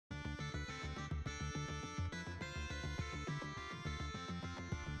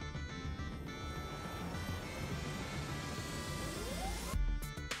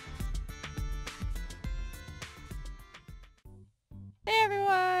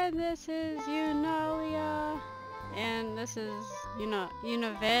everyone, this is Unalia, and this is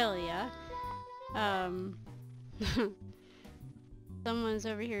Univalia. Someone's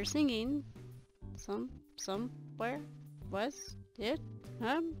over here singing. Somewhere. Was it?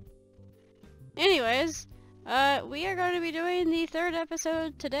 Anyways, we are going to be doing the third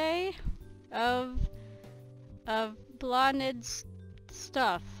episode today of Blonid's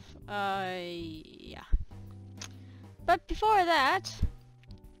stuff. Yeah. But before that,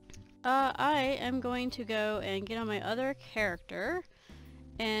 I am going to go and get on my other character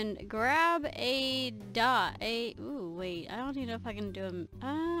and grab a die. Ooh, wait, I don't even know if I can do a...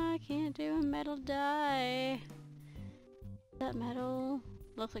 I can't do a metal die. Is that metal?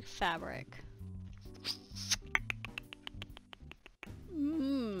 Looks like fabric.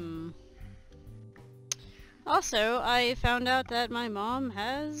 Also, I found out that my mom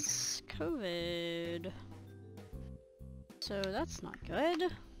has COVID. So that's not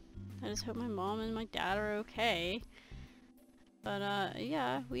good. I just hope my mom and my dad are okay. But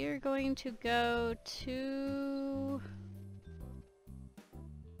yeah, we are going to go to...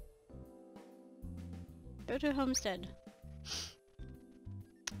 Homestead.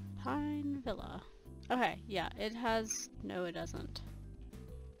 Pine Villa. Okay, yeah, it has... No, it doesn't.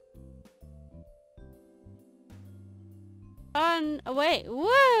 Oh wait,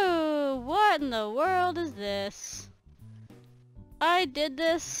 whoa! What in the world is this? I did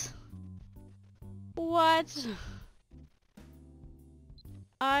this? What?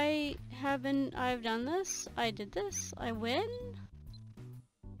 I've done this? I did this? I win?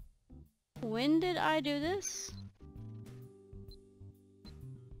 When did I do this?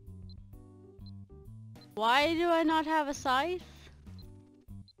 Why do I not have a scythe?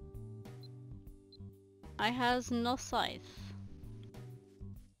 I has no scythe.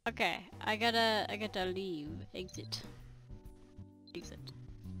 Okay, I gotta leave. Exit.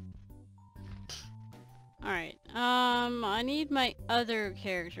 Alright, I need my other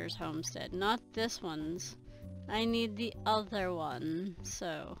character's homestead, not this one's. I need the other one,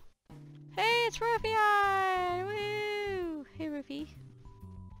 so... Hey, it's Rufy! Woo! Hey, Rufy.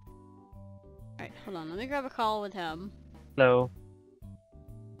 Alright, hold on, let me grab a call with him. Hello.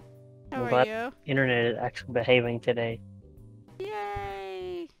 How are you? Internet is actually behaving today.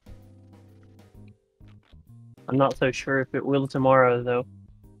 Yay! I'm not so sure if it will tomorrow, though.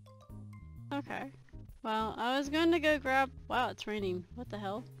 Okay. Well, I was going to go grab... Wow, it's raining. What the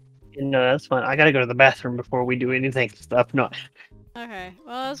hell? No, that's fine. I gotta go to the bathroom before we do anything stuff. No. Okay.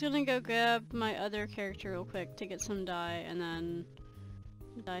 Well, I was gonna go grab my other character real quick to get some dye, and then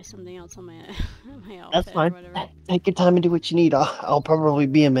dye something else on my, my outfit. That's fine. Or whatever. Take your time and do what you need. I'll probably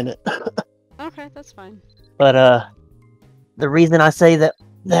be a minute. Okay, that's fine. But, the reason I say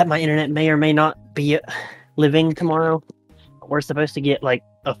that my internet may or may not be living tomorrow, we're supposed to get, like,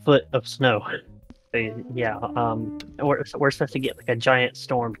 a foot of snow. Yeah, we're supposed to get, like, a giant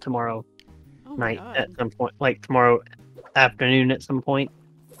storm tomorrow night at some point, like, tomorrow afternoon at some point.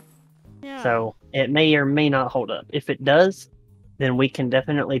 Yeah. So, it may or may not hold up. If it does, then we can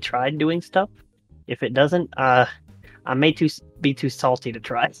definitely try doing stuff. If it doesn't, I may be too salty to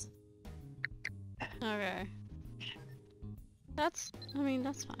try. Okay. That's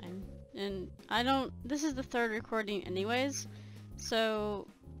fine. And this is the third recording anyways, so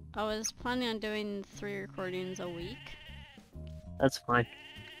I was planning on doing 3 recordings a week. That's fine.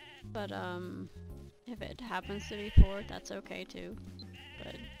 But, if it happens to be 4, that's okay too.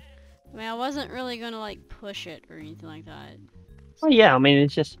 But, I mean, I wasn't really gonna, like, push it or anything like that. Well, yeah, I mean,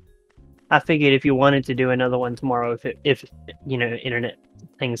 it's just... I figured if you wanted to do another one tomorrow, if you know, internet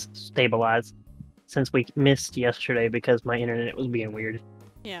things stabilize, since we missed yesterday because my internet was being weird.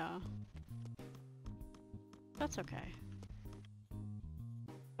 Yeah. That's okay.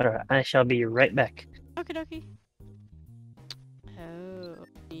 Alright, I shall be right back. Okie dokie. Oh,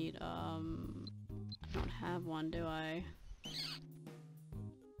 I need, I don't have one, do I?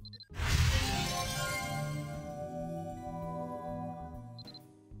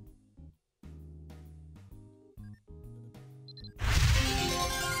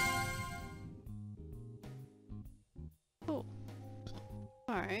 Cool.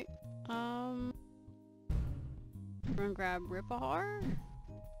 Alright, we're gonna grab Ripahar.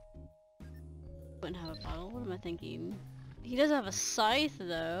 Wouldn't have a bottle, what am I thinking? He does have a scythe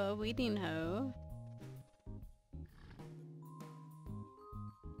though, a weeding hoe.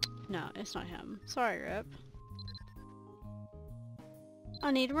 No, it's not him. Sorry, Rip.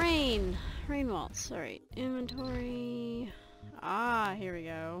 I need rain! Rain waltz. Alright, inventory... Ah, here we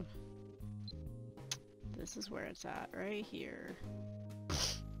go. This is where it's at, right here.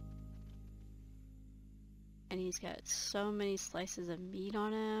 And he's got so many slices of meat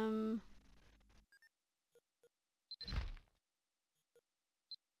on him.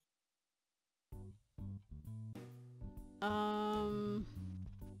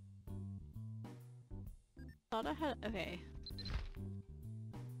 Thought I had, okay.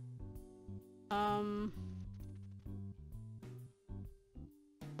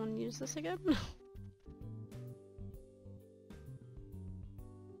 Wanna use this again?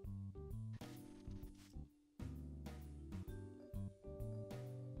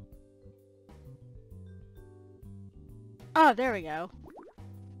 Oh, there we go.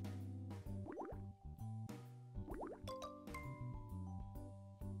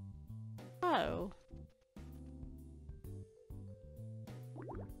 Oh.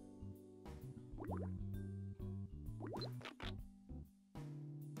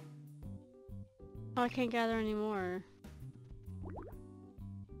 Oh, I can't gather anymore.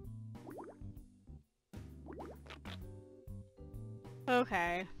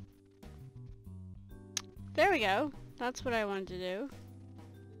 Okay. There we go. That's what I wanted to do.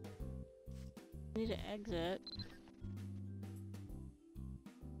 I need to exit.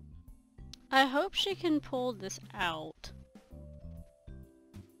 I hope she can pull this out.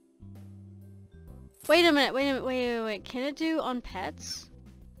 Wait a minute, wait. Can it do on pets?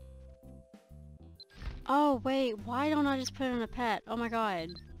 Oh, wait, why don't I just put it on a pet? Oh my god.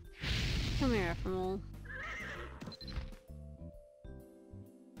 Come here, Ephemeral.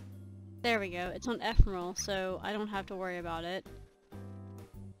 There we go. It's on Ephemeral, so I don't have to worry about it.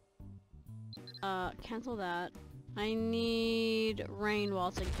 Cancel that. I need Rain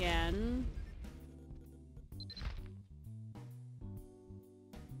Waltz again.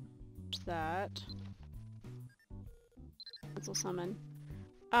 There's that. Cancel summon.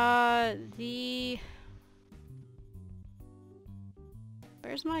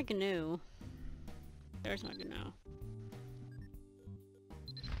 Where's my GNU? There's my GNU.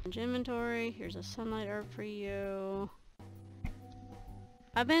 Inventory, here's a sunlight herb for you.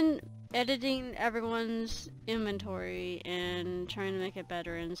 I've been editing everyone's inventory and trying to make it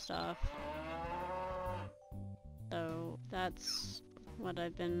better and stuff. So that's what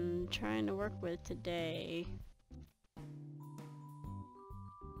I've been trying to work with today.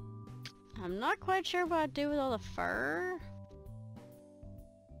 I'm not quite sure what I'd do with all the fur.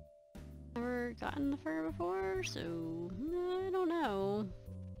 Never gotten the fur before, so I don't know.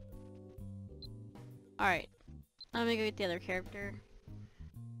 Alright, let me go get the other character.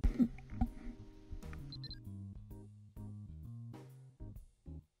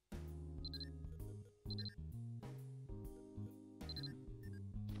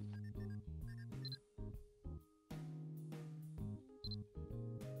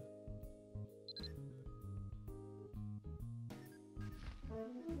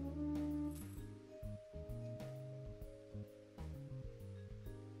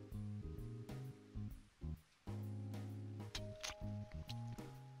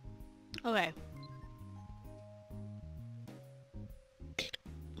 Okay.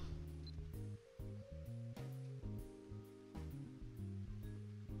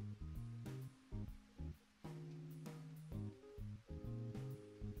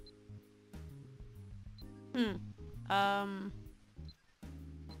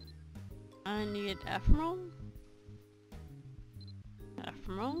 I need Ephemeral.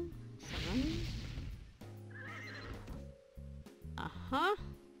 Ephemeral. Summon. Uh-huh.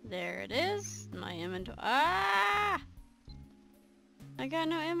 There it is. My inventory. Ah! I got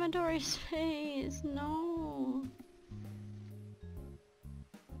no inventory space. No.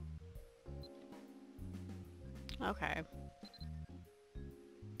 Okay.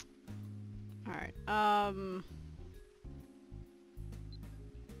 Alright.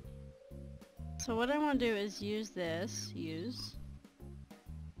 So what I want to do is use this. Use.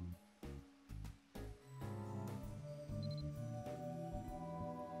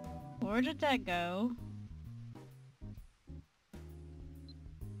 Where did that go?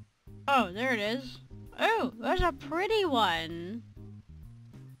 Oh, there it is. Oh, there's a pretty one.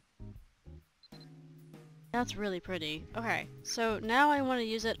 That's really pretty. Okay, so now I want to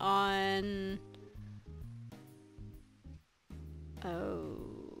use it on...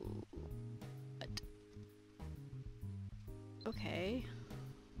 Oh... What? Okay.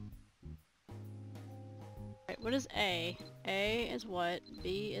 Right, what is A? A is what?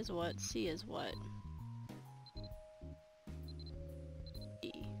 B is what? C is what?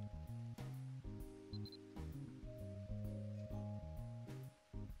 E.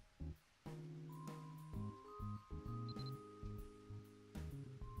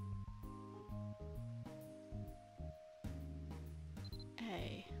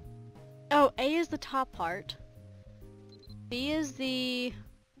 A. Oh, A is the top part. B is the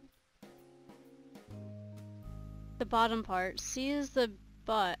bottom part. C is the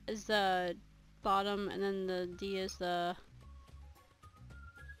bottom, and then the D is the...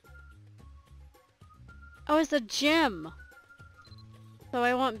 Oh, it's the gym! So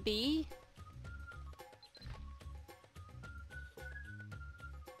I want B?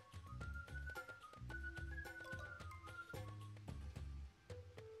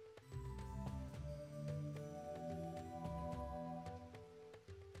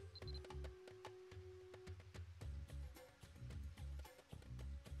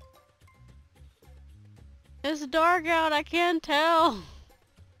 It's dark out, I can't tell!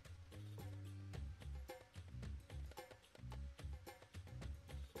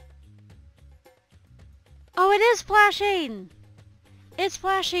 Oh, it is flashing! It's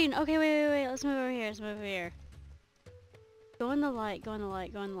flashing! Okay, wait, let's move over here, Go in the light, go in the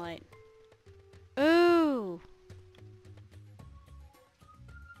light, go in the light. Ooh!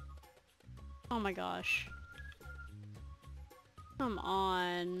 Oh my gosh. Come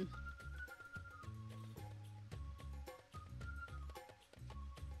on.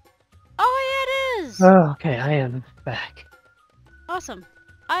 Oh yeah, it is! Oh, okay, I am back. Awesome.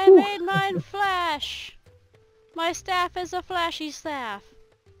 I made mine flash! My staff is a flashy staff.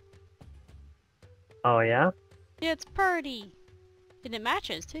 Oh, yeah? It's pretty. And it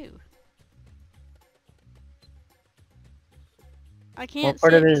matches too. I can't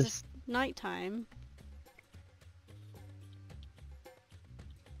part see of it it 'cause is- it's nighttime.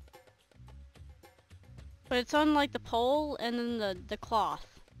 But it's on like the pole and then the cloth.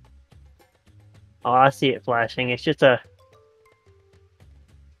 Oh, I see it flashing. It's just a...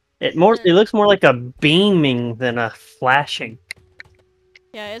 It The- looks more like a beaming than a flashing.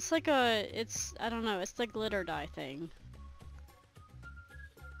 Yeah, it's like I don't know, it's the glitter dye thing.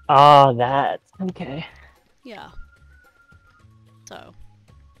 Oh, that. Okay. Yeah. So,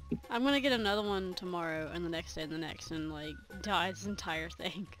 I'm gonna get another one tomorrow and the next day and the next and like dye this entire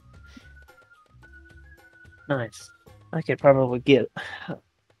thing. Nice. I could probably get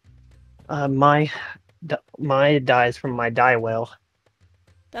my dyes from my dye well.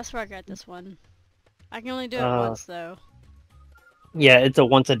 That's where I got this one. I can only do it Uh, once though. Yeah, it's a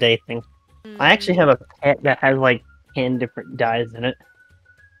once a day thing. I actually Mhm. have a pet that has like 10 different dyes in it.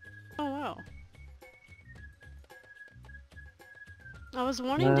 Oh wow. I was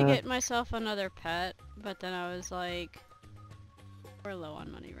wanting to get myself another pet, but then I was like, we're low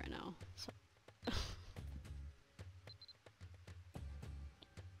on money right now. So.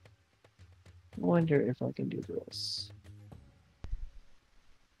 I wonder if I can do this.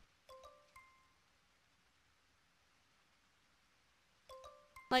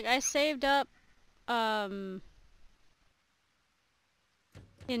 Like I saved up,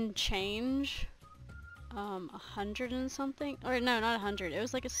 in change, 100 and something, or no, not 100. It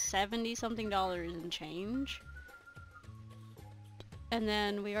was like a 70 something dollars in change. And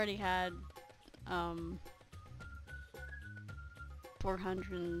then we already had,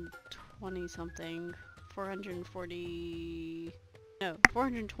 420 something, 440, no,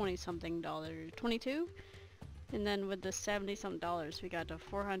 420 something dollars, 22? And then with the 70 something dollars, we got to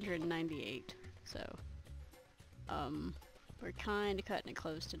 498. So, we're kind of cutting it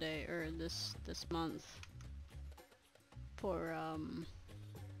close today, or this month, for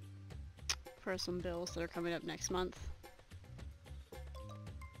some bills that are coming up next month.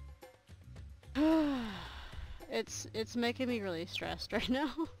 It's making me really stressed right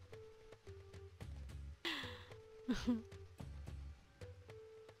now.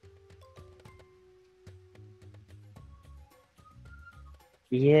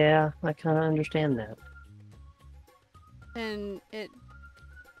 Yeah, I kind of understand that. And it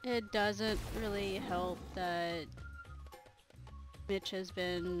doesn't really help that Mitch has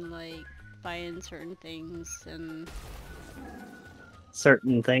been like buying certain things and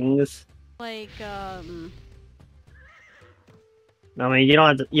Certain things. like I mean, you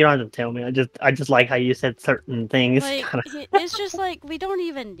don't have to tell me. I just like how you said certain things. like it's just like we don't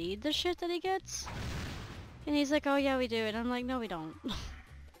even need the shit that he gets. And he's like, "Oh yeah, we do." And I'm like, "No, we don't."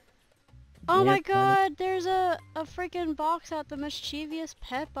 Oh my Yep, god, there's a freaking box out, the mischievous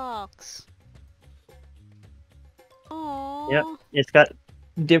pet box. Aww. Yep, it's got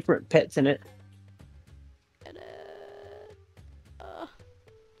different pets in it. Get it.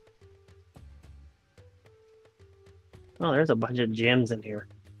 Oh, there's a bunch of gems in here.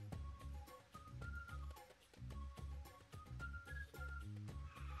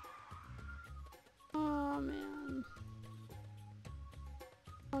 Oh man.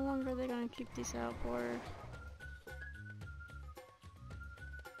 How long are they gonna keep these out for?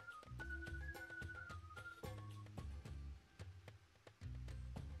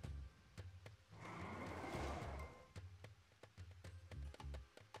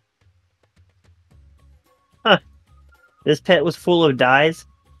 This pet was full of dyes,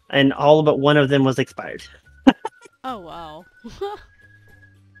 and all but one of them was expired. Oh wow.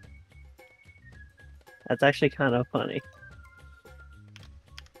 That's actually kind of funny.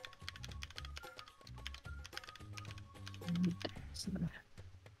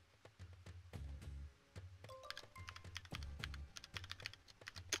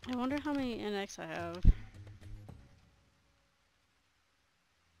 I wonder how many NX I have.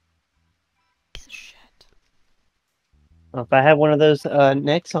 Piece of shit. Well, if I had one of those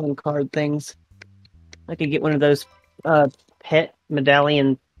Nexon card things, I could get one of those pet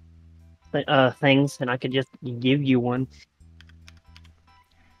medallion things, and I could just give you one.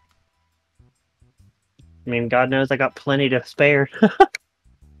 I mean, God knows I got plenty to spare.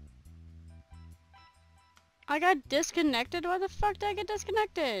 I got disconnected? Why the fuck did I get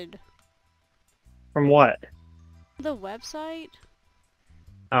disconnected? From what? The website?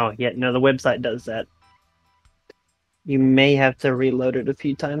 Oh, yeah, no, the website does that. You may have to reload it a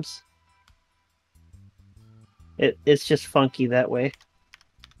few times. It's just funky that way.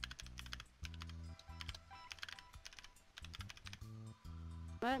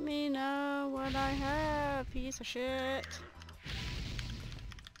 Let me know what I have, piece of shit.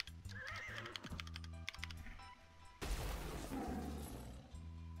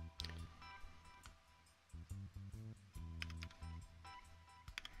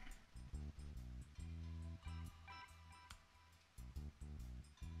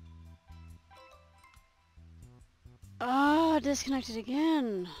 Oh, disconnected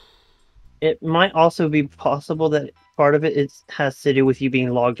again. It might also be possible that part of it has to do with you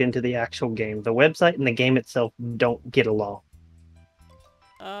being logged into the actual game. The website and the game itself don't get along,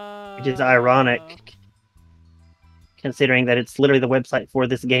 which is ironic, considering that it's literally the website for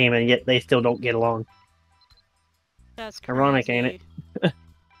this game, and yet they still don't get along. That's crazy. Ironic, ain't it?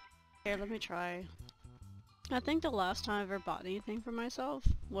 Here, let me try. I think the last time I ever bought anything for myself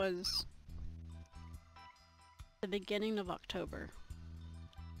was the beginning of October.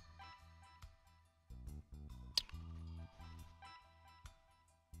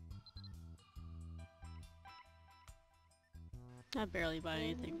 I barely buy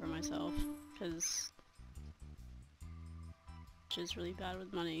anything for myself, because it's just really bad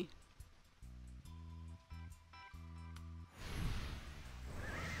with money.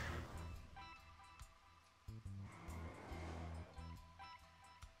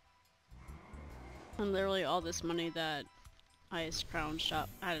 And literally all this money that I scrounged up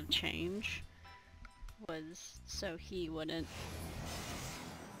out of change was so he wouldn't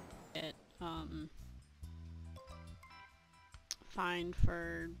get, fined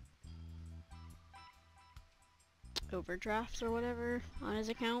for overdrafts or whatever on his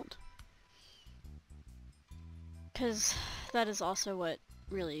account. Because that is also what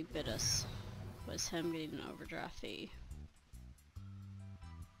really bit us, was him getting an overdraft fee.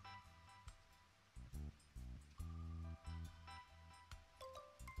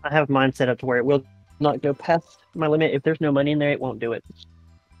 I have mine set up to where it will not go past my limit. If there's no money in there, it won't do it.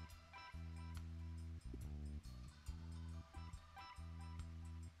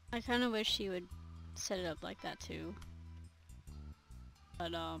 I kind of wish he would set it up like that too.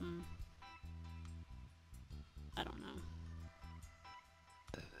 But, I don't know.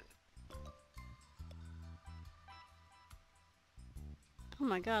 Oh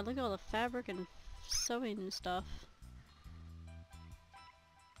my god, look at all the fabric and sewing and stuff.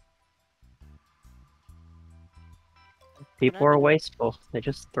 People are wasteful. They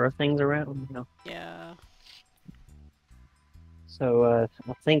just throw things around, you know. Yeah. So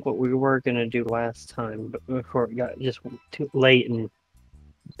I think what we were gonna do last time, but before it got just too late and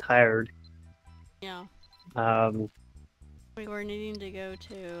tired. Yeah. We were needing to go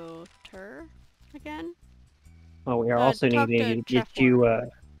to Tur again? Oh, we are also needing to get you. I'm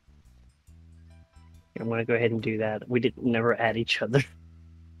gonna go ahead and do that. We didn't never add each other.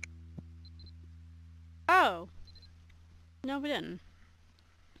 Oh! No, we didn't.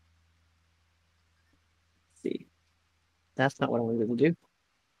 Let's see, that's not what I wanted to do.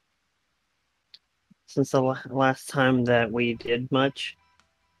 Since the last time that we did much,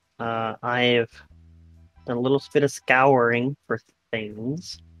 I have done a little bit of scouring for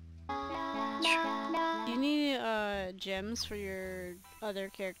things. Do you need gems for your other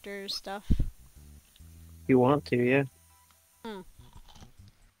characters' stuff? If you want to, yeah. Hmm.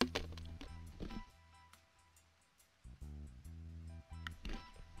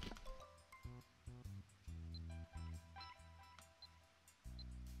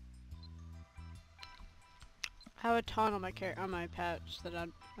 I have a ton on my patch that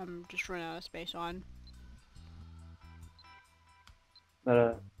I'm just running out of space on.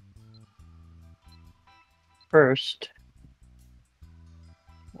 But first,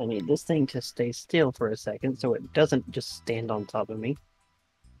 I need this thing to stay still for a second so it doesn't just stand on top of me.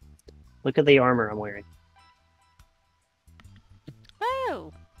 Look at the armor I'm wearing.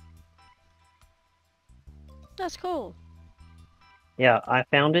 Oh! That's cool. Yeah, I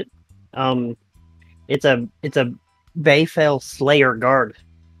found it. It's a Bayfell Slayer guard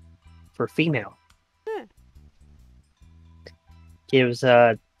for female. Hmm. Gives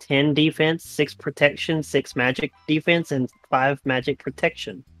 10 defense, 6 protection, 6 magic defense, and 5 magic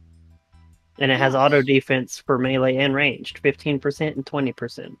protection. And it has Nice. auto defense for melee and ranged, 15% and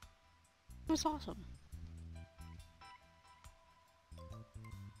 20%. That's awesome.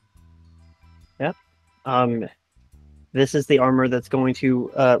 Yep. This is the armor that's going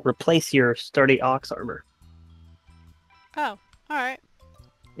to replace your sturdy ox armor. Oh, alright.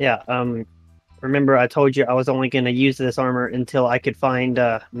 Yeah, remember I told you I was only going to use this armor until I could find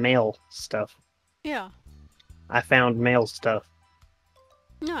male stuff. Yeah. I found male stuff.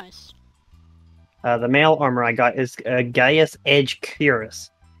 Nice. The male armor I got is Gaius Edge Cuirass.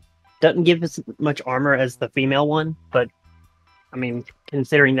 Doesn't give as much armor as the female one, but I mean,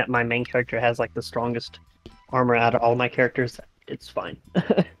 considering that my main character has like the strongest armor out of all my characters, it's fine.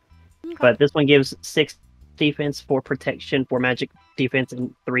 Okay. But this one gives 6 defense, 4 protection, 4 magic defense,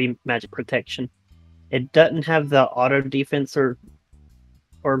 and 3 magic protection. It doesn't have the auto defense or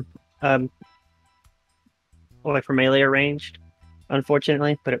like for melee or ranged,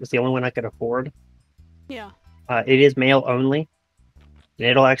 unfortunately, but it was the only one I could afford. Yeah. It is male only. And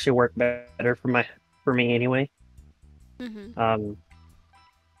it'll actually work better for me anyway. Mm-hmm.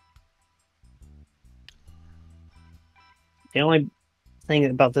 The only thing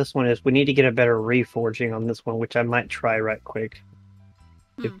about this one is we need to get a better reforging on this one, which I might try right quick.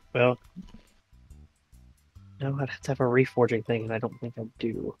 Well, no, I'd have to have a reforging thing, and I don't think I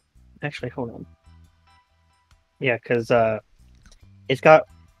do. Actually, hold on. Yeah, because it's got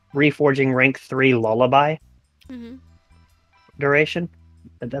reforging rank 3 lullaby duration,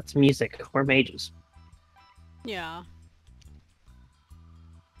 but that's music or mages. Yeah.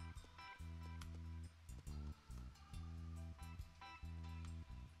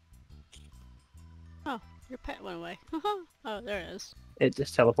 Oh, your pet went away. Oh, there it is. It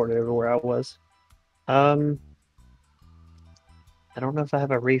just teleported over where I was. I don't know if I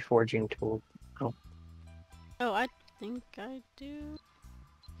have a reforging tool. Oh, I think I do.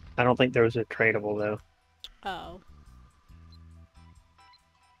 I don't think there was a tradable though. Oh.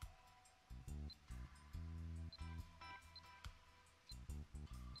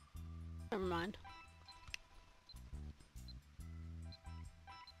 Never mind.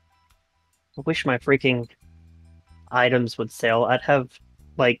 I wish my freaking items would sell. I'd have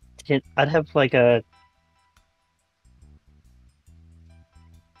like a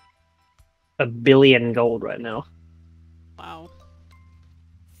billion gold right now. Wow.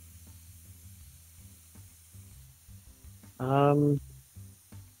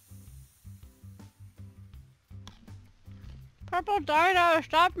 Purple Dino,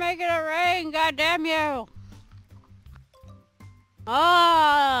 stop making it rain, goddamn you!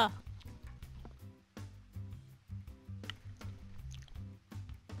 Ah!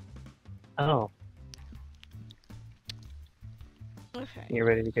 Oh. Okay. You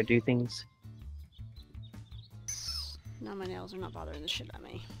ready to go do things? Now my nails are not bothering the shit out of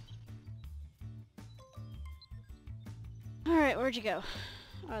me. Alright, where'd you go?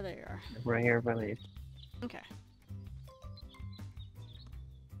 Oh, there you are. Right here by me. Okay.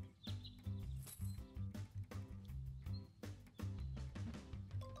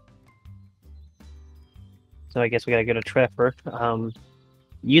 So I guess we gotta go to Trevor.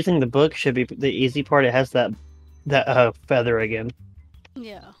 Using the book should be the easy part. It has that feather again.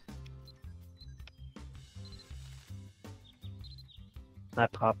 Yeah. I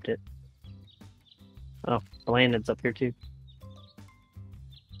popped it. Oh, Blandon's up here too.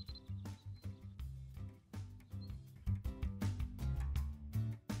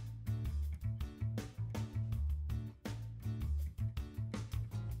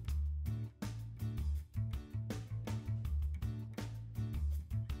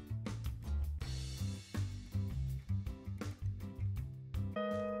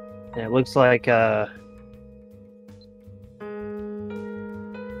 And it looks like it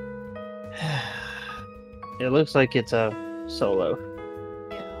looks like it's a solo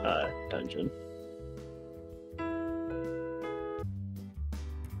dungeon.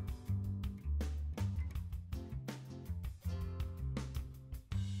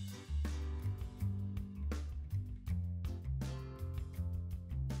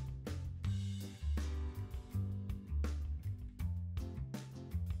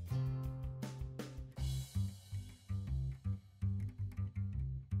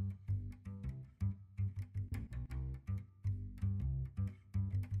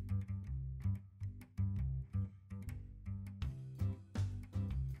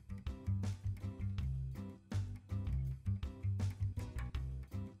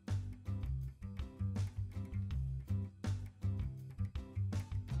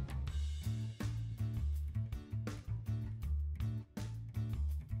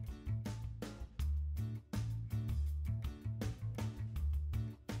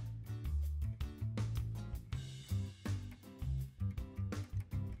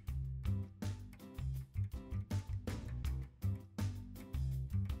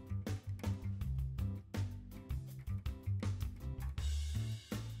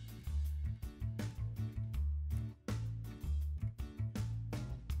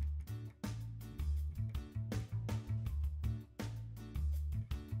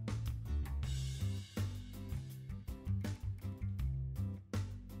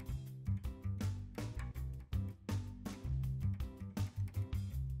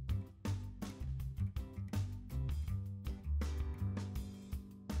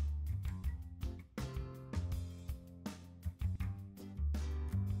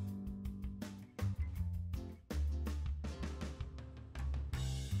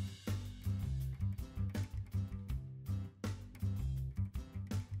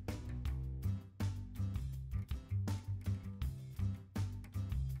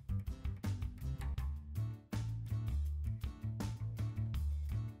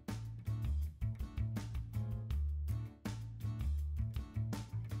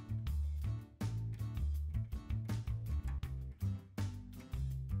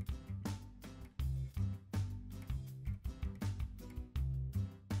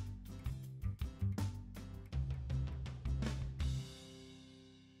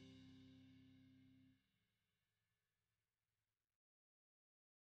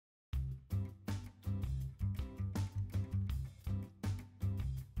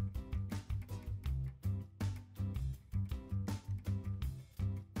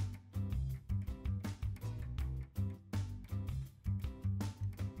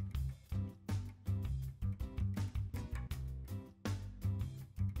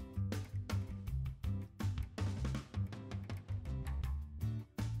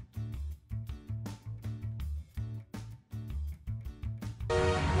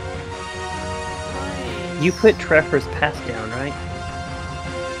 You put Trevor's pass down, right?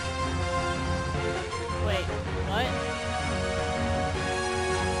 Wait, what?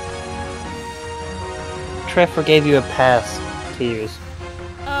 Trevor gave you a pass to use.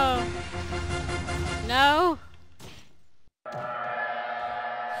 Oh. No?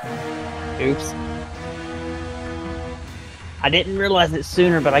 Oops. I didn't realize it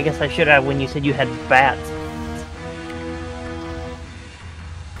sooner, but I guess I should have when you said you had bats.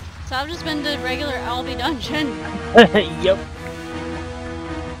 So I've just been to regular Albi dungeon. Yep.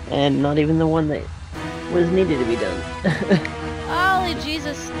 And not even the one that was needed to be done. Holy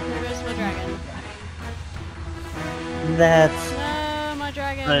Jesus. There goes my dragon. That's No, my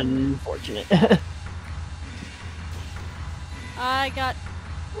dragon. unfortunate. I got...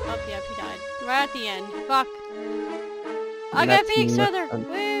 Oh, yep, he died. Right at the end. Fuck. I got That's Phoenix not Feather! fun.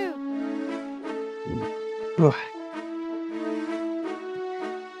 Woo!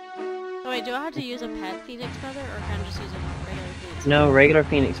 Oh wait, do I have to use a pet Phoenix Feather, or can I just use a regular Phoenix? No, regular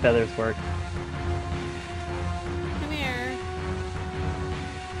Phoenix feathers work. Come here.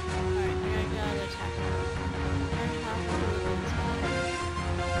 Alright, I gotta get out of the attack mode.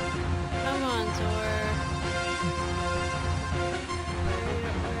 Come on, Zor.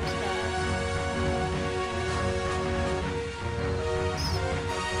 Where's that?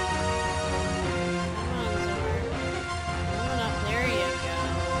 Come on, Zor. Come on up. There you go.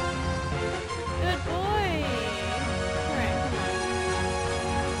 Good boy! Alright, come on.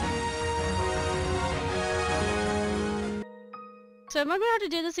 So am I gonna have to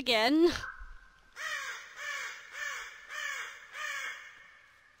do this again?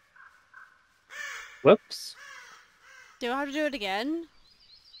 Whoops. Do I have to do it again?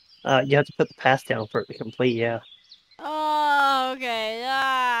 You have to put the pass down for it to complete, yeah. Oh, okay.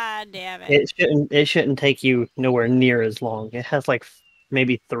 Ah, damn it. It shouldn't take you nowhere near as long. It has like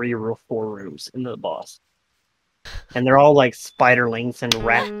maybe 3 or 4 rooms in the boss. And they're all like spiderlings and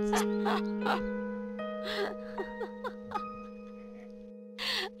rats.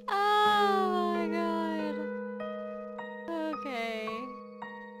 Oh my god. Okay.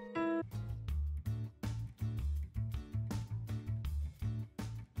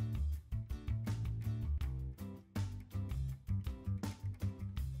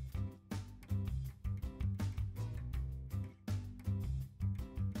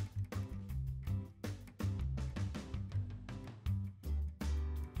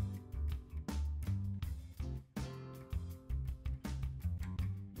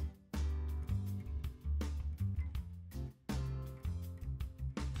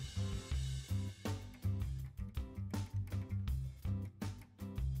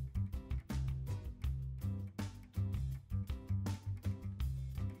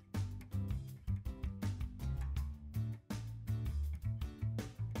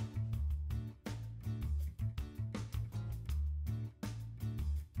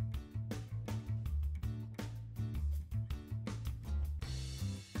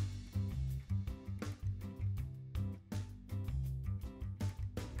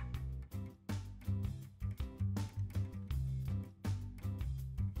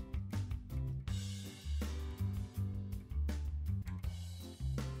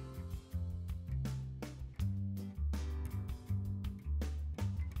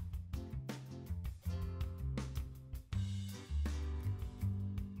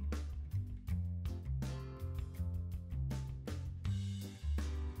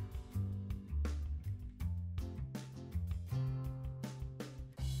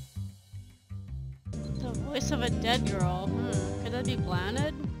 The voice of a dead girl. Could that be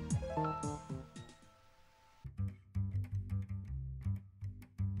Blaned?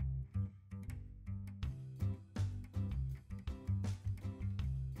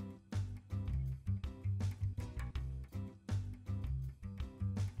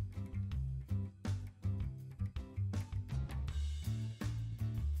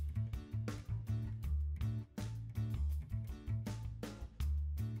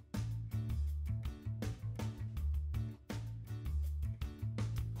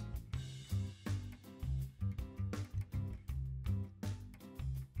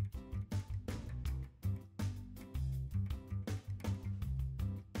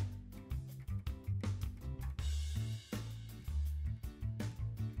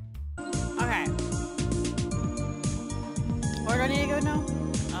 Okay. Where do I need to go now?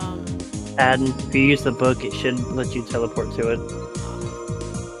 And if you use the book, it should let you teleport to it.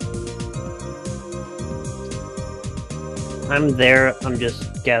 I'm there, I'm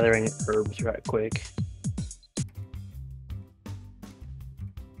just gathering herbs right quick.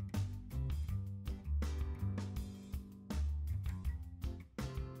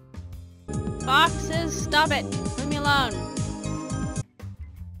 Boxes, stop it! Leave me alone!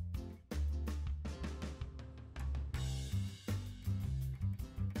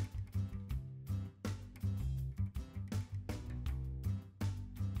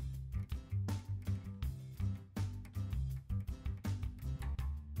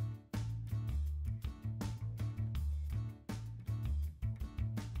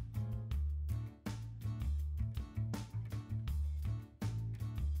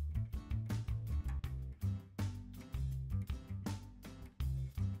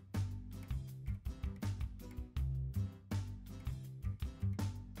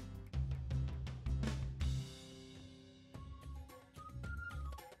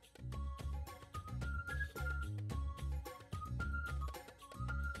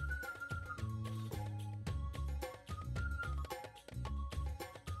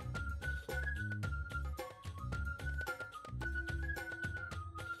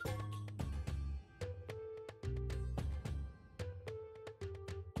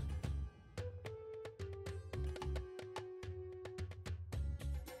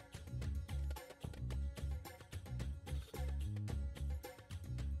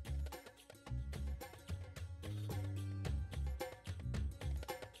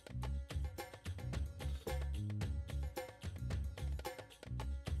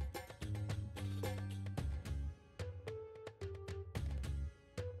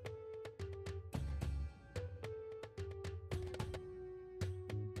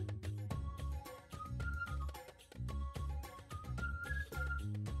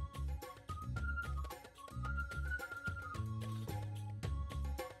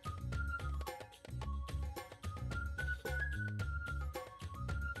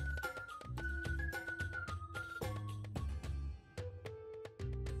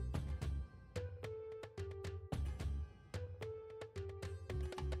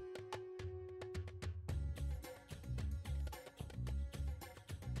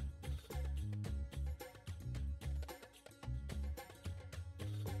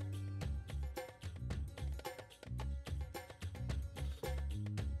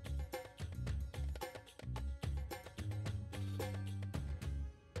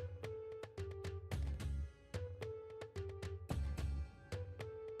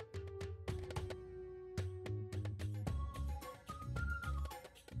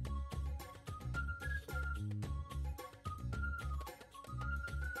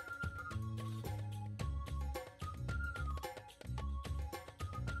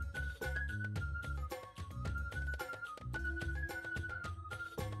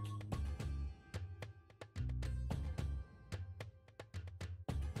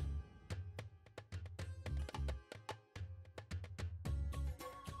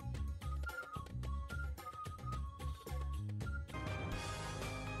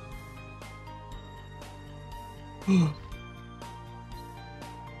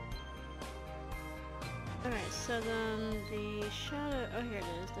 Alright, so then the shadow... Oh, here it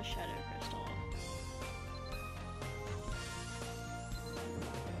is, the shadow crystal.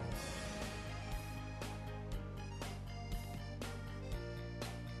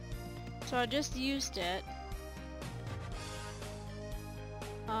 So I just used it.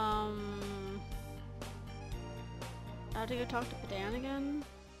 I have to go talk to Padan again?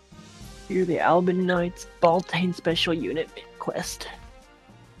 You're the Alban Knights Baltane Special Unit quest.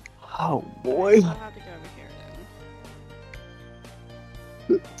 Oh boy. So I'll have to go over here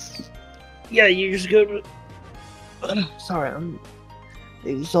then. Yeah, you just go to... Sorry, I'm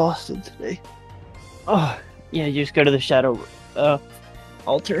exhausted today. Oh, yeah, you just go to the shadow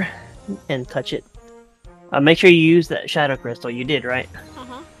altar and touch it. Make sure you use that shadow crystal. You did, right?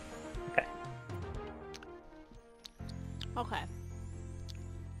 Uh-huh. Okay. Okay.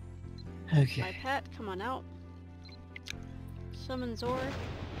 Okay. My pet, come on out. Summon Zor.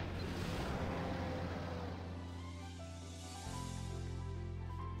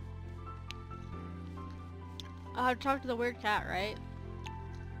 I have to talk to the weird cat, right?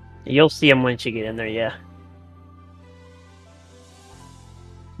 You'll see him once you get in there, yeah.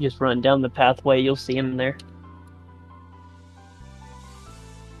 Just run down the pathway, you'll see him there.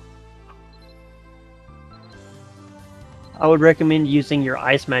 I would recommend using your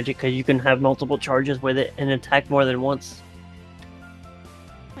ice magic because you can have multiple charges with it and attack more than once.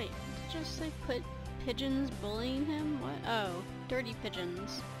 Wait, did you just say put pigeons bullying him? What? Oh, dirty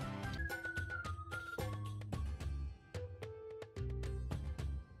pigeons.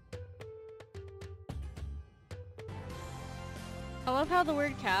 I love how the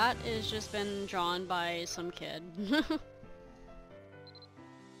weird cat is just been drawn by some kid.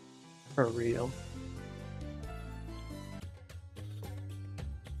 For real.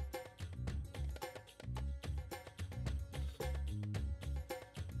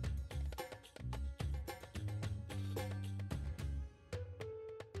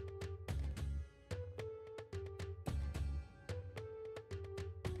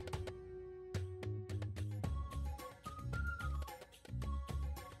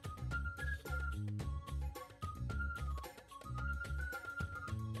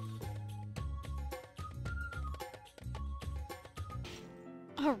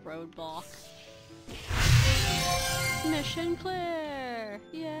 A roadblock. Mission clear!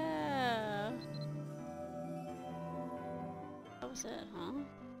 Yeah! That was it, huh?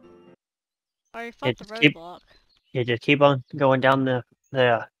 I already Yeah, fought the roadblock. just keep on going down the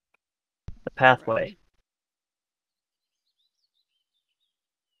pathway.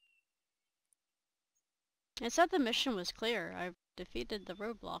 Road. It said the mission was clear. I defeated the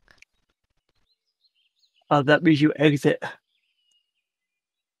roadblock. That means you exit.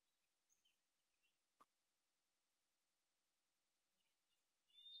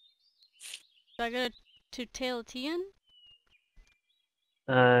 Do I go to Tailatian?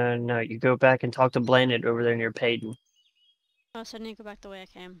 No, you go back and talk to Blanded over there near Payton. Oh, so I need to go back the way I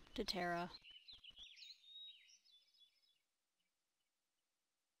came. To Terra.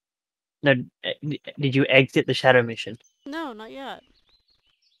 No, did you exit the shadow mission? No, not yet.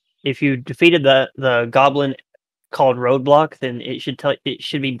 If you defeated the goblin called Roadblock, then it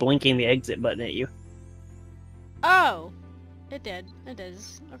should be blinking the exit button at you. Oh! It did. It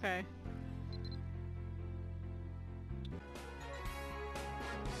is. Okay.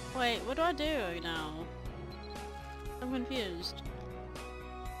 Wait, what do I do now? I'm confused.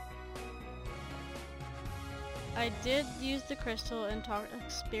 I did use the crystal and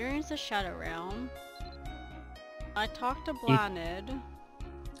experience the Shadow Realm. I talked to Blinded.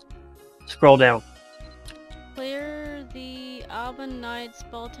 Scroll down. Clear the Alban Knight's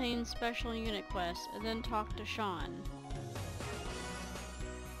Beltane Special Unit quest, and then talk to Sean.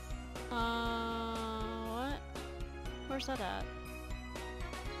 What? Where's that at?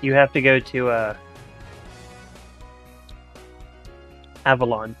 You have to go to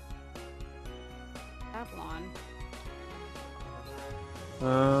Avalon. Avalon.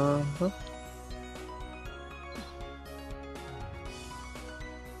 Uh-huh.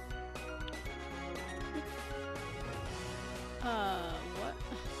 What?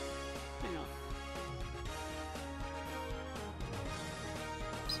 Hang on.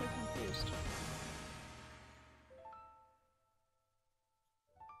 I'm so confused.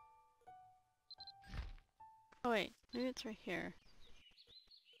 Oh wait, maybe it's right here.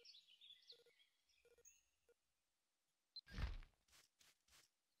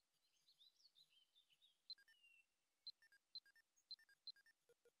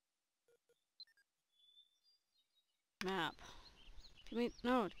 Map. Give me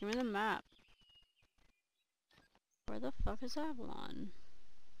the map. Where the fuck is Avalon?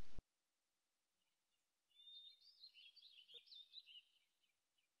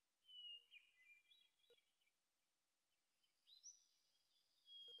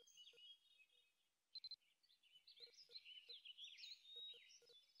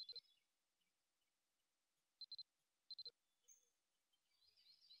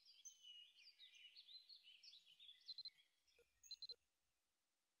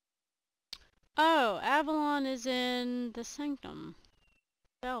 Oh, Avalon is in the Sanctum.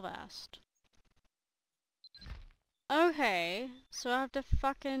 Belvast. Okay, so I have to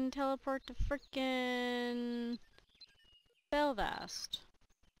fucking teleport to frickin' Belvast.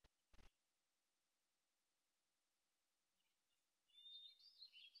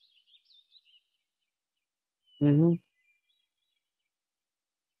 Mm-hmm.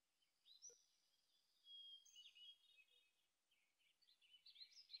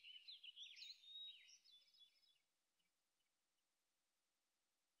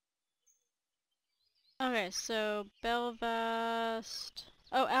 Okay, so Belvast.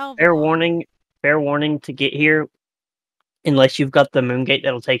 Oh, Fair Avalon. warning. Fair warning to get here, unless you've got the moon gate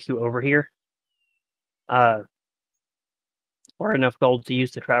that'll take you over here. Or enough gold to use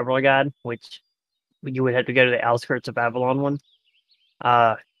the traveler guide, which you would have to go to the outskirts of Avalon one.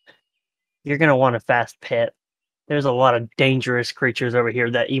 You're gonna want a fast pet. There's a lot of dangerous creatures over here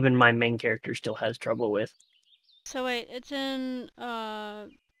that even my main character still has trouble with. So wait, it's in, do I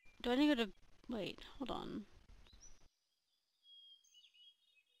need to go to, wait, hold on.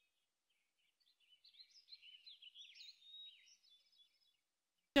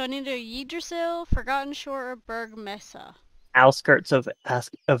 Do I need to Yggdrasil, Forgotten Shore, or Berg Mesa? Outskirts of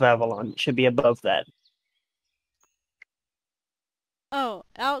Avalon should be above that. Oh,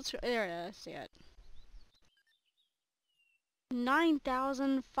 there it is, I see it.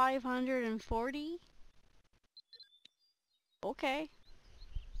 9,540? Okay.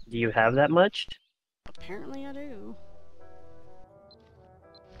 Do you have that much? Apparently I do.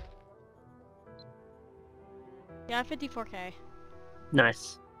 Yeah, 54k.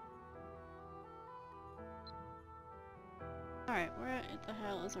 Nice. Alright, where the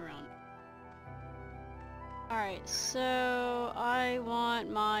hell is around? Alright, so I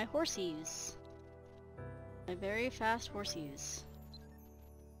want my horsies. My very fast horsies.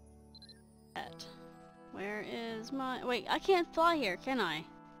 At. Where is my... Wait, I can't fly here, can I?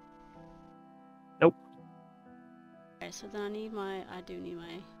 Nope. Okay, so then I need my... I do need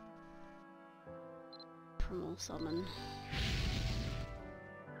my... Primal summon.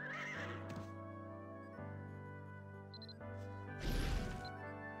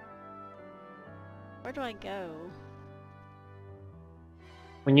 Where do I go?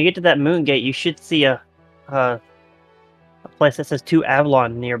 When you get to that moon gate, you should see a place that says 2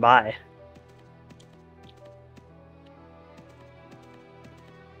 Avalon nearby.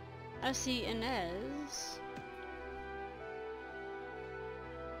 I see Inez.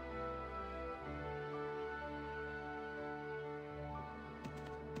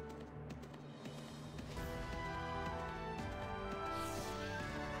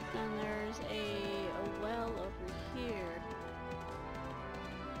 And there's a well over here.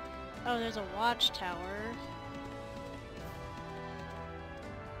 Oh, there's a watchtower.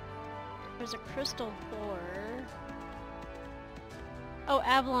 There's a crystal door. Oh,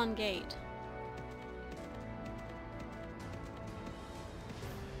 Avalon Gate.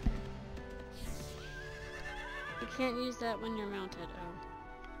 You can't use that when you're mounted.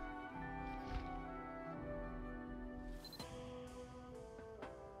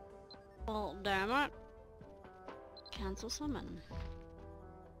 Oh. Well, damn it. Cancel summon.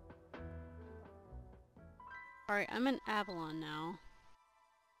 Alright, I'm in Avalon now.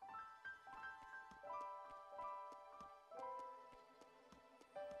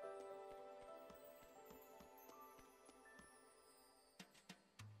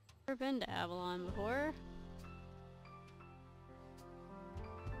 Never been to Avalon before.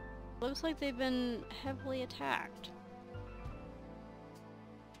 Looks like they've been heavily attacked.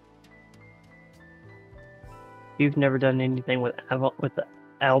 You've never done anything with the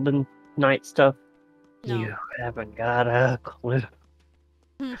Alban Knight stuff? No. You haven't got a clue.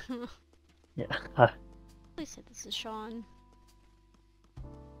 Yeah. Please say this is Sean.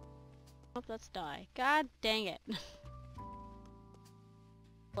 Oh, that's Die. God dang it.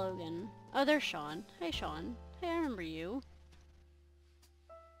 Logan. Oh, there's Sean. Hey, Sean. Hey, I remember you.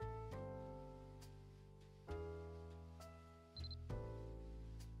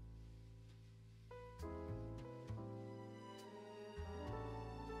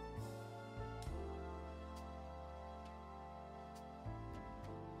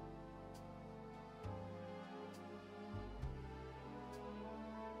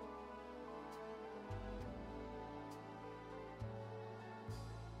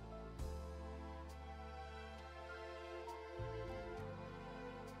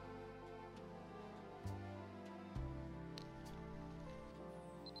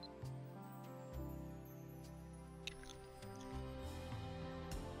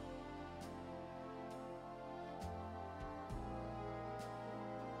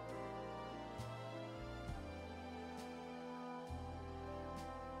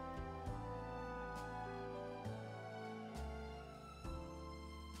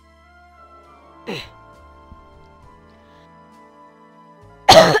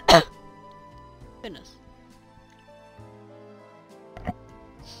 Goodness.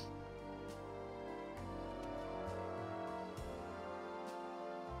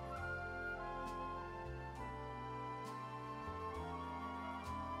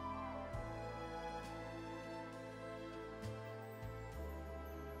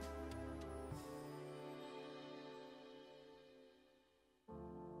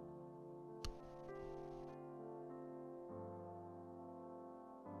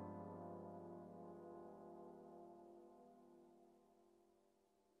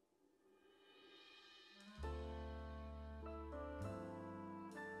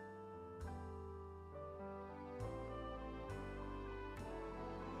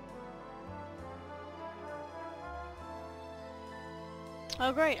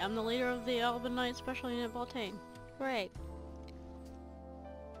 Oh great, I'm the leader of the Alban Knight Special Unit Beltane. Great.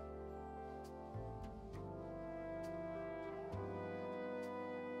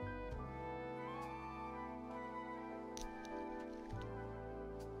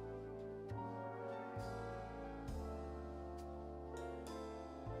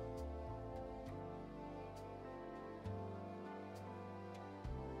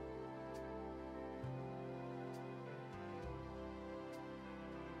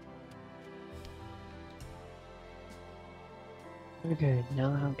 Okay,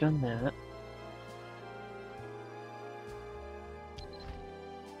 now that I've done that.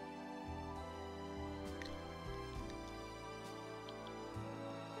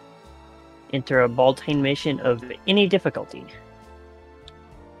 Enter a Beltane mission of any difficulty.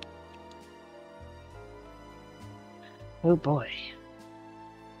 Oh boy.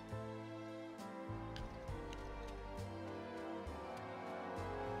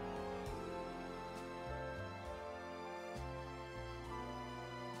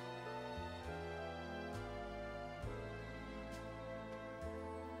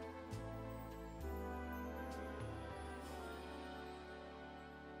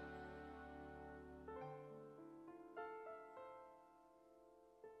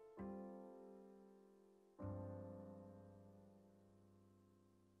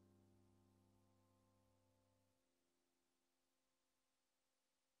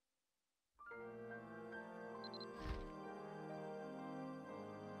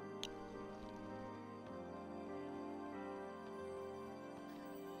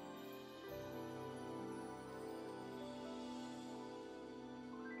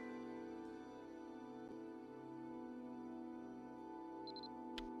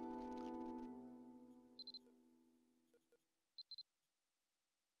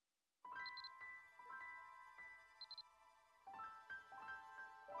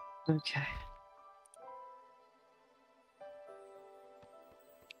 Okay.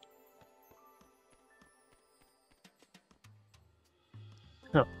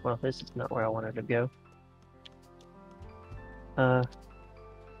 Oh, well, this is not where I wanted to go.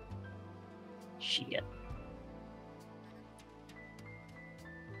 Shit.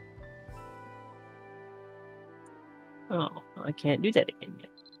 Oh, I can't do that again yet.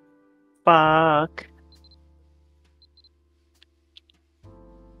 Fuck.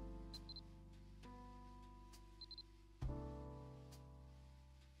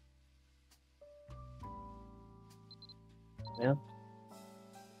 Yeah.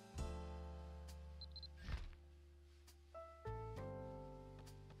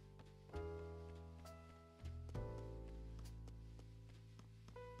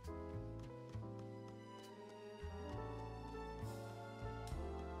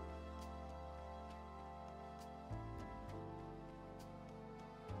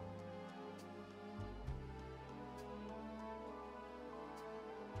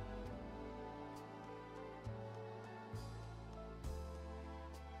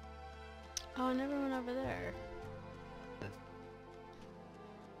 Oh, I never went over there.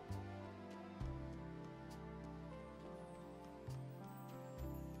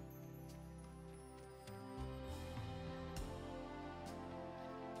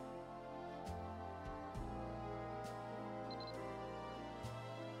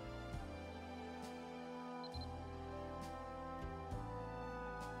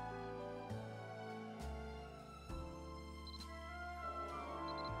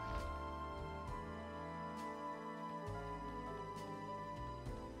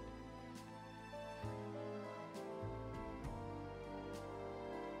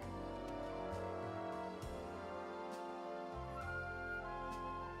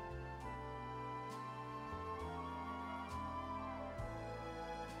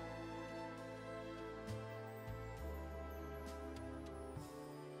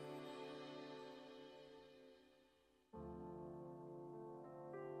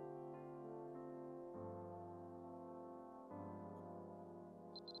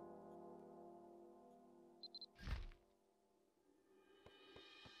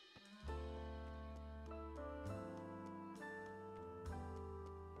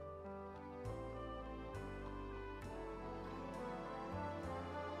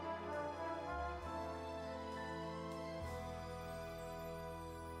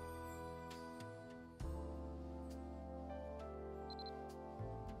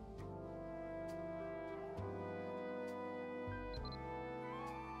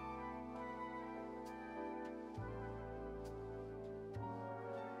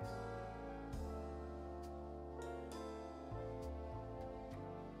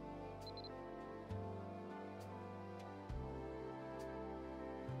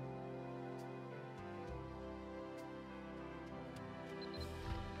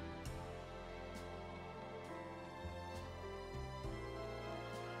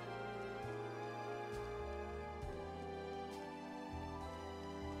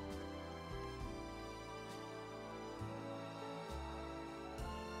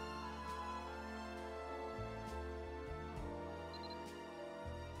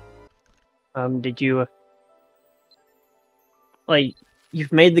 Did you like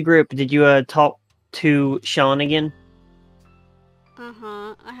you've made the group? Did you talk to Sean again?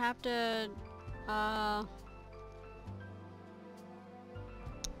 Uh-huh. I have to,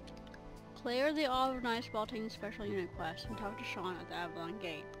 clear the overnight spotting special unit quest and talk to Sean at the Alban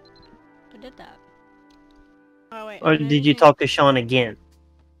gate. I did that. Oh wait, Or and I did didn't you even... talk to Sean again?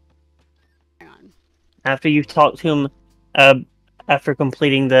 Hang on. After you talked to him, uh, after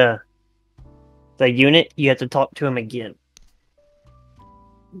completing the unit, you have to talk to him again.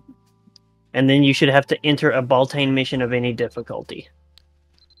 And then you should have to enter a Baltane mission of any difficulty.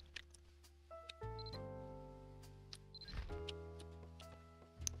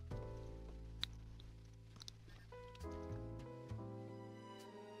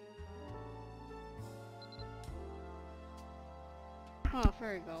 Oh,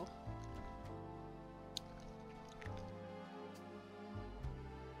 there you go.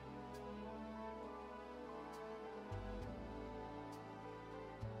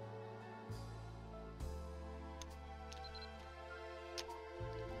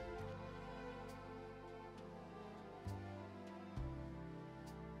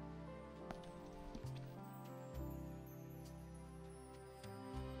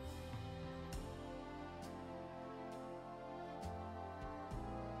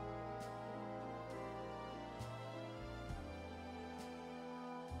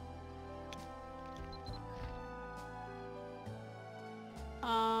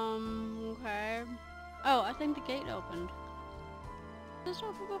 think the gate opened. Did this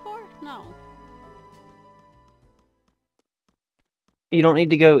open before? No. You don't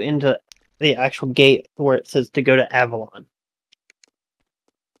need to go into the actual gate where it says to go to Avalon.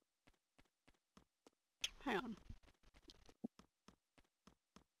 Hang on.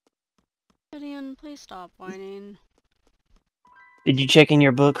 Gideon, please stop whining. Did you check in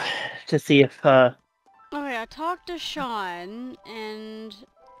your book to see if Okay, I talked to Sean, and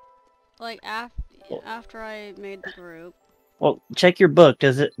like after I made the group. well, check your book.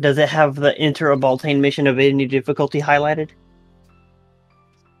 Does it have the enter a Baltane mission of any difficulty highlighted?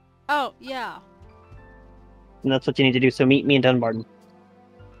 Oh, yeah. And that's what you need to do. So meet me in Dunbarton.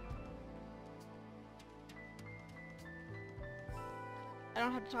 I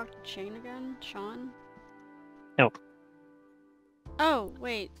don't have to talk to Shane again? Sean? No. Oh,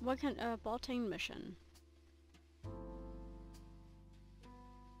 wait. What kind of Baltane mission?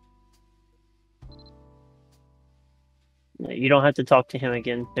 You don't have to talk to him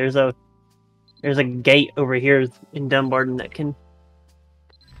again. There's a gate over here in Dunbarton that can.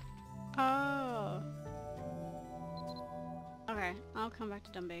 Oh. Okay, I'll come back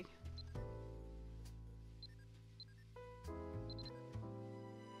to Dumby.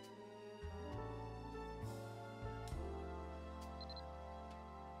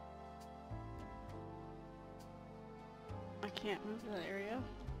 I can't move to that area.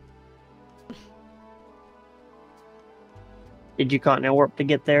 Did you continental warp to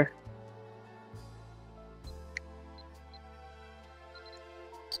get there?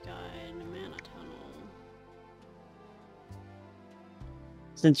 Sky Mana Tunnel.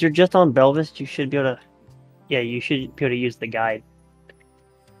 Since you're just on Belvis, you should be able to. Yeah, you should be able to use the guide.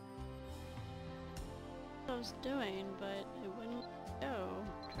 I was doing, but it wouldn't go.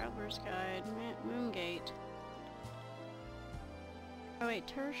 Traveler's Guide, Moongate. Oh wait,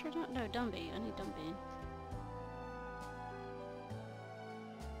 Tertiary? No, Dumby. I need Dumby.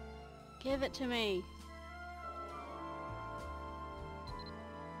 Give it to me.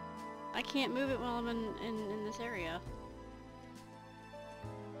 I can't move it while I'm in this area.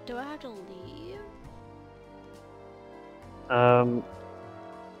 Do I have to leave? I think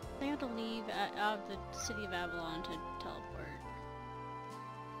I have to leave out of the city of Avalon to teleport.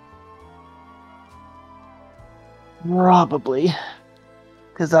 Probably.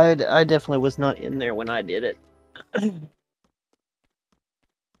 Because I definitely was not in there when I did it.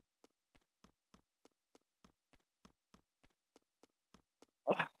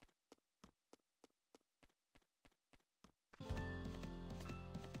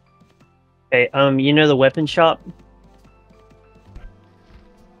 Okay, you know the weapon shop?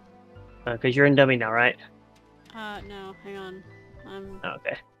 Because you're in dummy now, right? No, hang on. I'm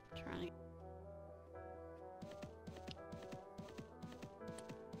Okay. trying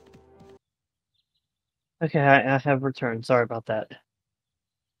to... Okay, I have returned. Sorry about that.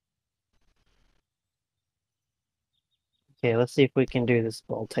 Okay, let's see if we can do this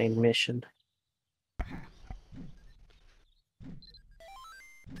Baltane mission.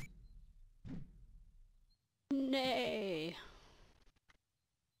 Nay.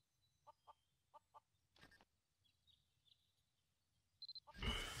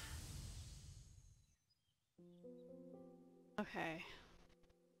 Okay.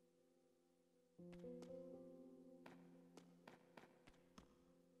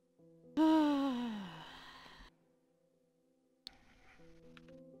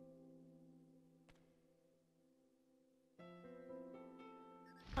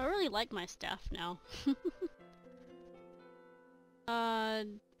 I really like my staff now.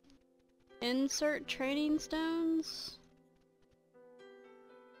 Insert training stones?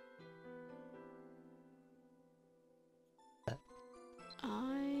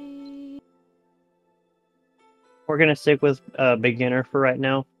 We're gonna stick with beginner for right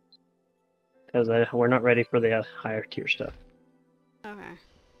now. Because we're not ready for the higher tier stuff. Okay.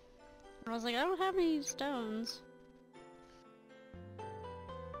 I was like, I don't have any stones.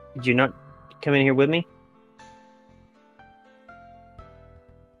 Did you not come in here with me?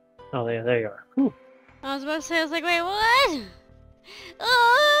 Oh, yeah, there you are. Whew. I was about to say, I was like, wait, what?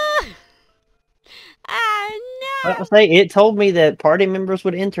 Oh! Ah, no! I'll say, it told me that party members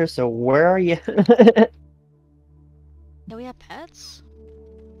would enter, so where are you? Do we have pets?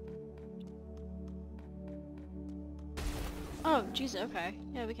 Oh, jeez, okay.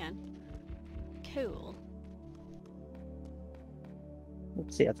 Yeah, we can. Cool.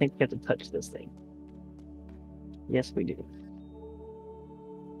 Let's see, I think we have to touch this thing. Yes, we do.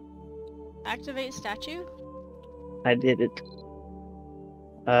 Activate statue? I did it.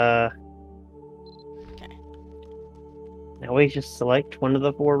 Okay. Now we just select one of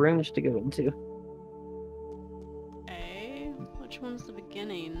the 4 rooms to go into.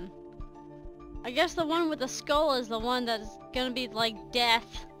 I guess the one with the skull is the one that's gonna be like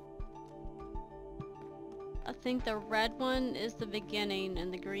death. I think the red one is the beginning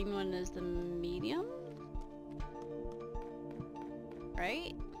and the green one is the medium?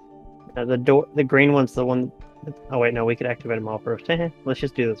 Right? The green one's the one. Oh wait, no, we could activate them all first. Let's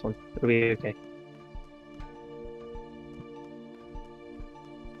just do this one. It'll be okay.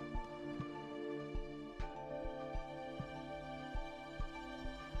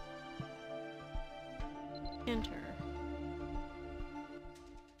 Enter.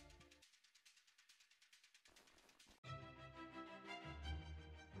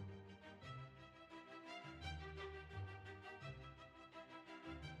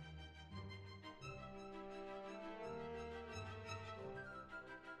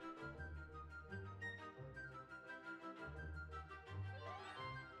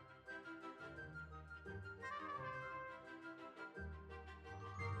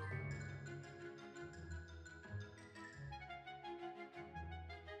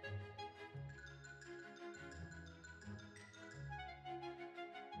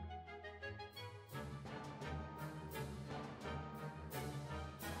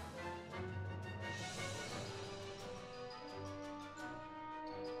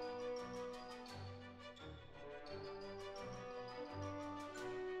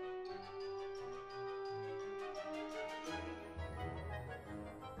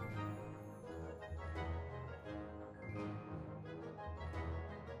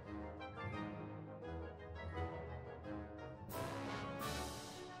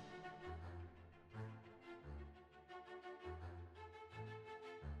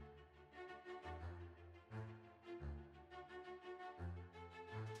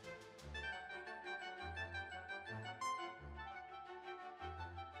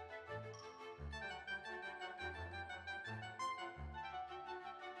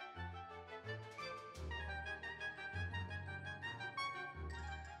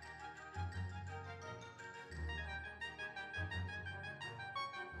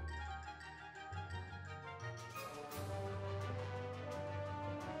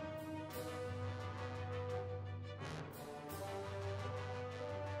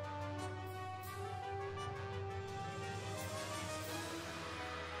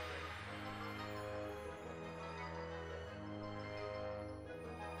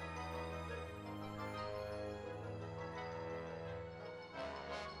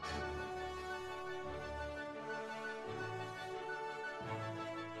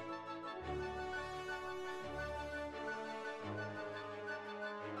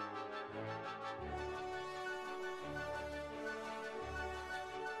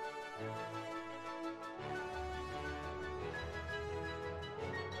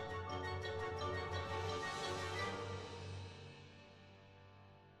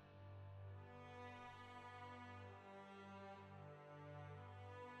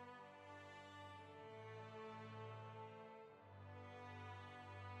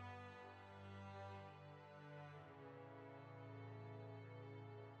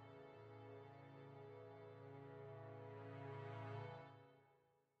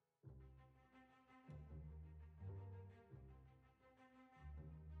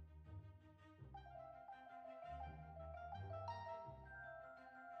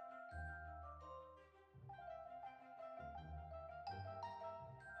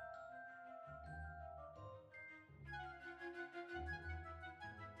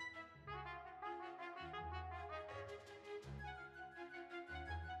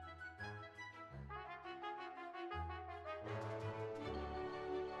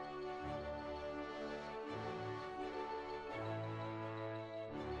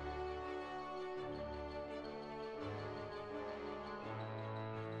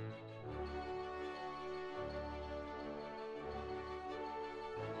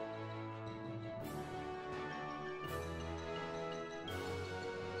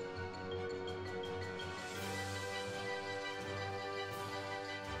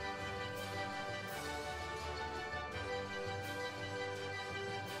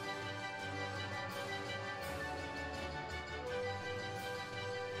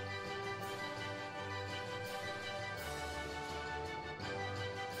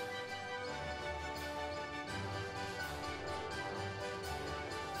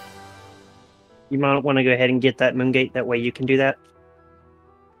 You might want to go ahead and get that moongate. That way you can do that.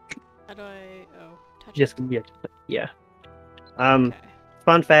 How do I... oh, touch Just it? yeah. Okay.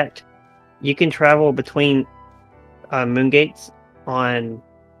 Fun fact: you can travel between moongates on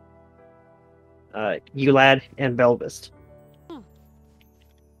Ulad and Belvist,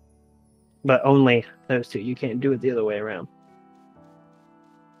 but only those two. You can't do it the other way around.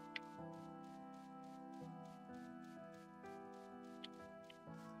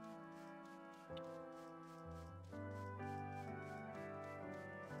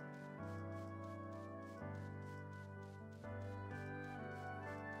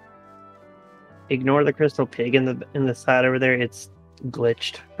 Ignore the crystal pig in the side over there. It's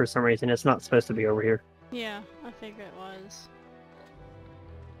glitched for some reason. It's not supposed to be over here. Yeah, I figured it was.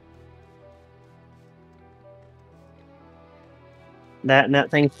 That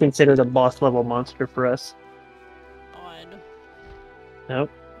thing's considered a boss level monster for us. Odd.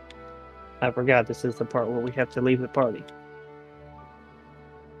 Nope. I forgot this is the part where we have to leave the party.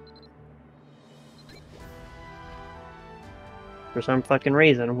 For some fucking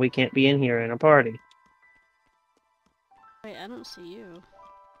reason, we can't be in here in a party. Wait, I don't see you.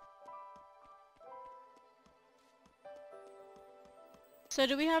 So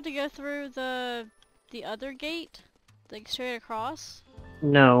do we have to go through the other gate? Like straight across?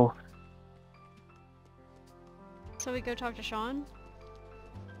 No. So we go talk to Sean?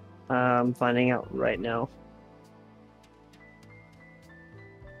 I'm finding out right now.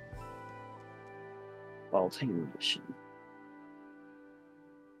 Vaulting mission.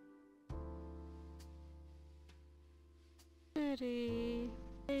 Pretty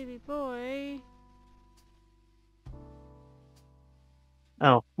baby boy.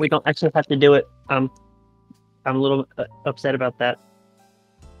 Oh, we don't actually have to do it. I'm a little upset about that.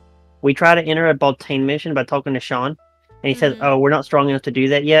 We try to enter a Beltane mission by talking to Sean, and he says, "Oh, we're not strong enough to do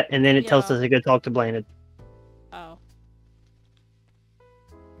that yet." And then it tells us to go talk to Blanded. Oh.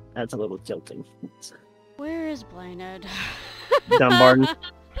 That's a little tilting. Where is Blanded? Dumbarton.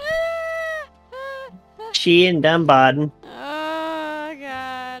 She in Dumbarton. Oh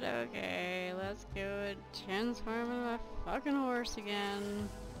god, okay. Let's go transform into my fucking horse again.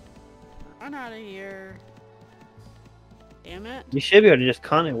 I'm out of here. Damn it. You should be able to just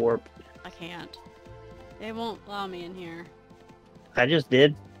continent warp. I can't. They won't allow me in here. I just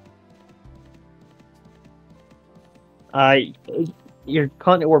did. Your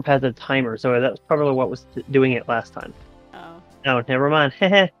continent warp has a timer, so that's probably what was doing it last time. Oh. Oh, never mind.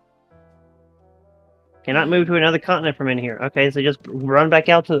 Heh. Cannot move to another continent from in here. Okay, so just run back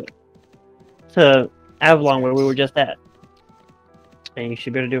out to Avalon where we were just at. And you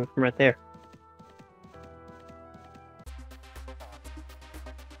should be able to do it from right there.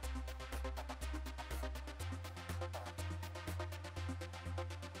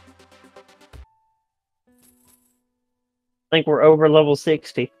 I think we're over level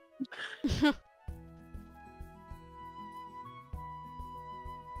 60.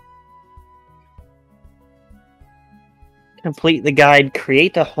 Complete the guide,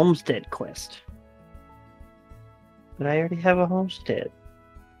 create a homestead quest. But I already have a homestead.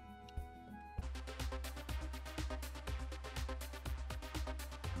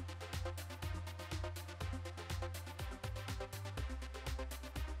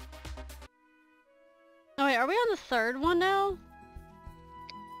 Oh wait, are we on the third one now?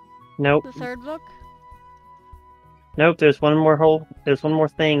 Nope. The third book? Nope, there's one more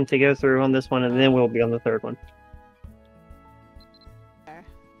thing to go through on this one, and then we'll be on the third one.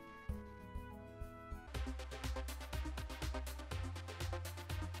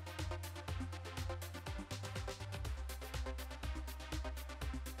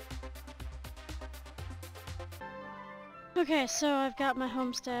 Okay, so I've got my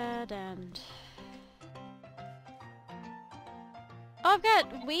homestead and... Oh, I've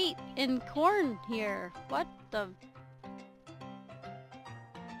got wheat and corn here. What the...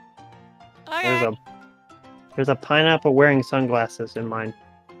 Okay. There's a pineapple wearing sunglasses in mine.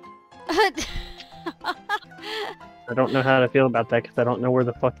 I don't know how to feel about that because I don't know where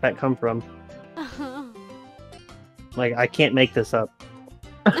the fuck that come from. Like, I can't make this up.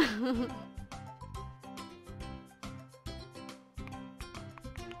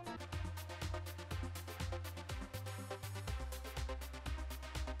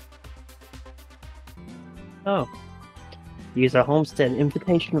 Oh. Use a homestead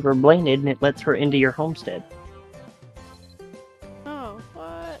invitation for Blanded and it lets her into your homestead. Oh,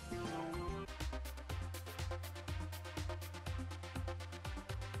 what?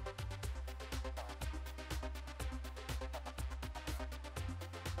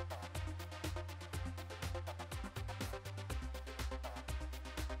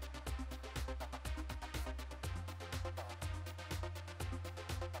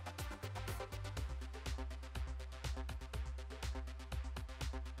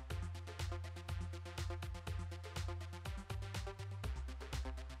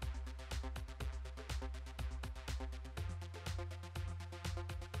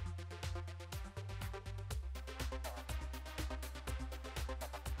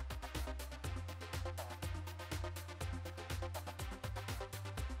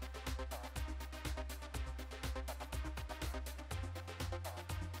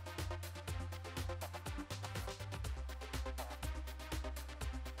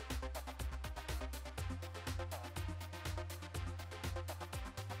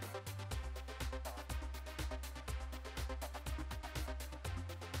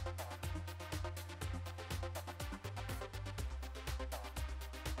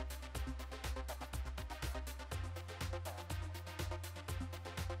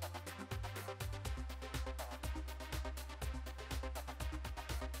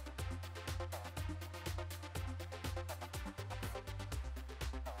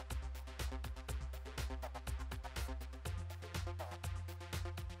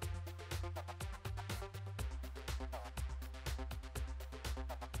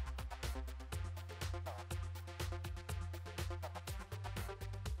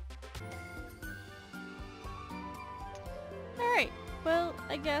 Well,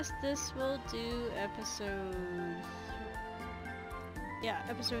 I guess this will do episode... Yeah,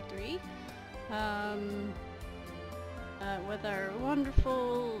 episode 3. With our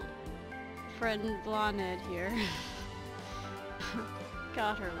wonderful friend Blonde here.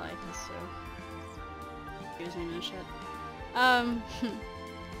 God, her life is so confusing and shit.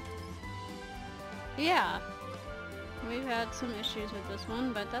 Yeah. We've had some issues with this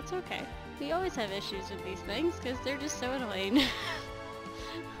one, but that's okay. We always have issues with these things, because they're just so annoying.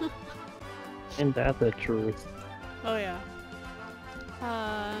 Isn't that the truth? Oh yeah.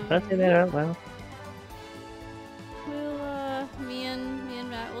 Did I say that out loud? We'll, me and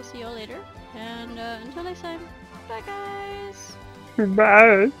Matt will see y'all later. And, until next time, bye guys!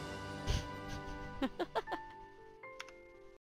 Bye!